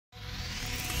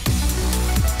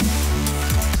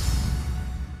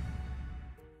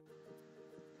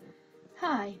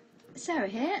Sarah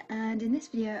here, and in this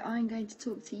video I'm going to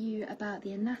talk to you about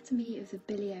the anatomy of the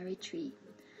biliary tree.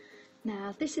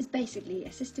 Now, this is basically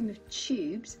a system of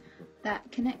tubes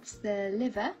that connects the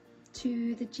liver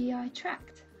to the GI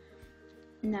tract.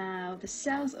 Now, the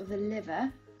cells of the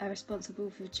liver are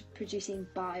responsible for producing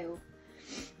bile,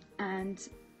 and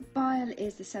bile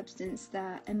is the substance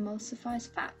that emulsifies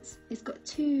fats. It's got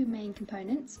two main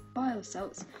components, bile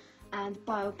salts and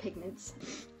bile pigments,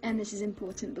 and this is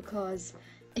important because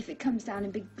if it comes down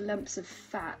in big lumps of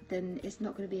fat, then it's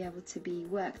not going to be able to be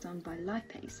worked on by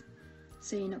lipase.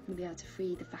 So you're not going to be able to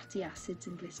free the fatty acids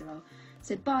and glycerol.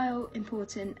 So bile,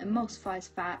 important, emulsifies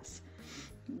fats.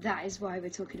 That is why we're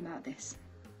talking about this.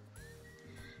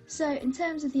 So in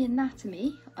terms of the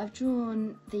anatomy, I've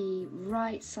drawn the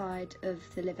right side of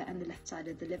the liver and the left side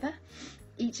of the liver,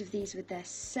 each of these with their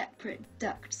separate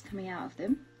ducts coming out of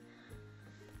them.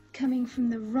 Coming from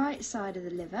the right side of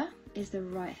the liver is the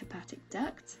right hepatic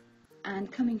duct, and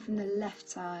coming from the left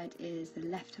side is the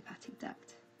left hepatic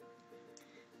duct.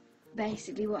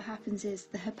 Basically what happens is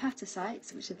the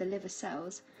hepatocytes, which are the liver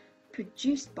cells,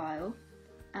 produce bile,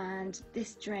 and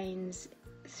this drains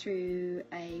through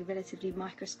a relatively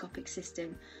microscopic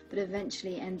system, but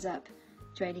eventually ends up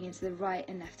draining into the right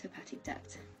and left hepatic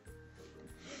duct.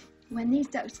 When these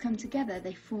ducts come together,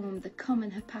 they form the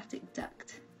common hepatic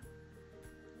duct.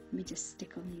 Let me just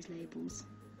stick on these labels.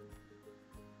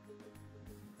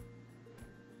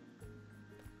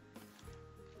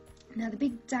 Now, the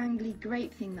big dangly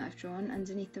grape thing that I've drawn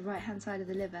underneath the right hand side of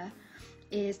the liver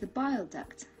is the bile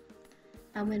duct.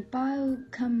 And when bile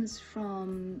comes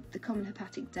from the common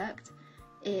hepatic duct,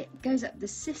 it goes up the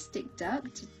cystic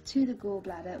duct to the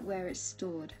gallbladder where it's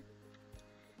stored.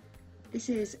 This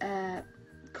is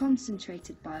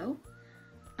concentrated bile,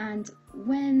 and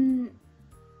when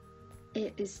the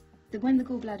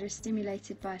gallbladder is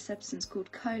stimulated by a substance called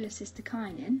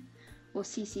cholecystokinin, or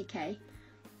CCK,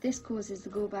 this causes the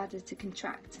gallbladder to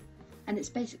contract, and it's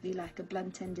basically like a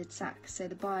blunt-ended sac, so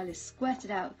the bile is squirted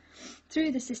out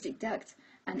through the cystic duct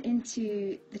and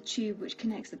into the tube which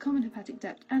connects the common hepatic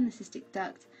duct and the cystic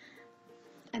duct,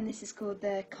 and this is called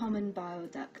the common bile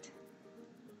duct.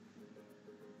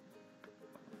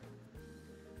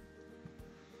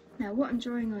 Now, what I'm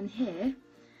drawing on here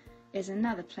is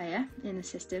another player in the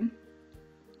system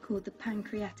called the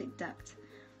pancreatic duct,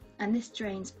 and this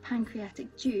drains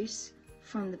pancreatic juice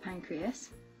from the pancreas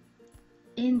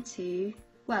into,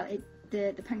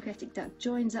 the pancreatic duct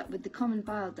joins up with the common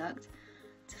bile duct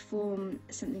to form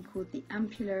something called the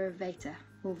ampulla vata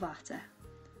or vata,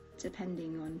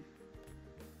 depending on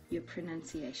your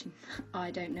pronunciation.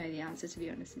 I don't know the answer, to be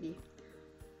honest with you.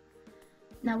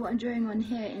 Now, what I'm drawing on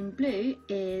here in blue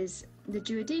is the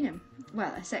duodenum.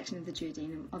 Well, a section of the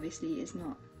duodenum obviously is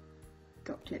not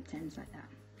got clipped ends like that.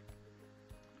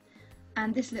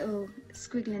 And this little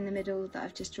squiggle in the middle that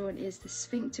I've just drawn is the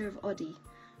sphincter of Oddi,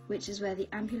 which is where the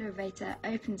ampulla vata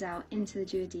opens out into the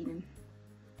duodenum.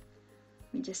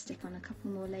 Let me just stick on a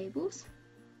couple more labels.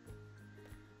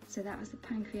 So that was the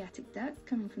pancreatic duct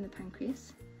coming from the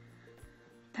pancreas.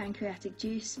 Pancreatic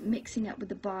juice mixing up with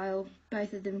the bile,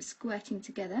 both of them squirting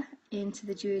together into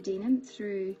the duodenum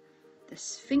through the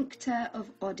sphincter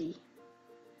of Oddi.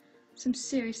 Some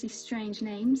seriously strange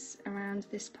names around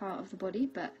this part of the body,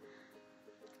 but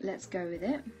let's go with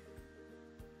it.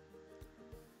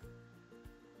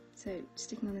 So,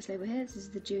 sticking on this label here, this is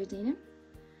the duodenum.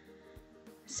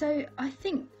 So I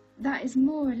think that is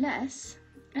more or less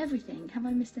everything. Have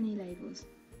I missed any labels?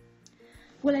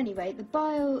 Well, anyway, the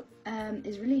bile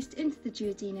is released into the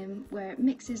duodenum where it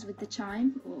mixes with the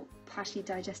chyme, or partially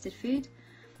digested food,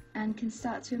 and can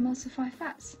start to emulsify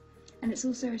fats. And it's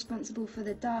also responsible for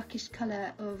the darkish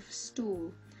colour of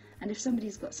stool. And if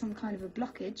somebody's got some kind of a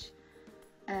blockage,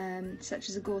 such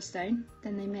as a gallstone,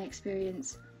 then they may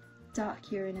experience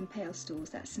dark urine and pale stools.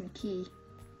 That's some key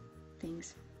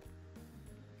things.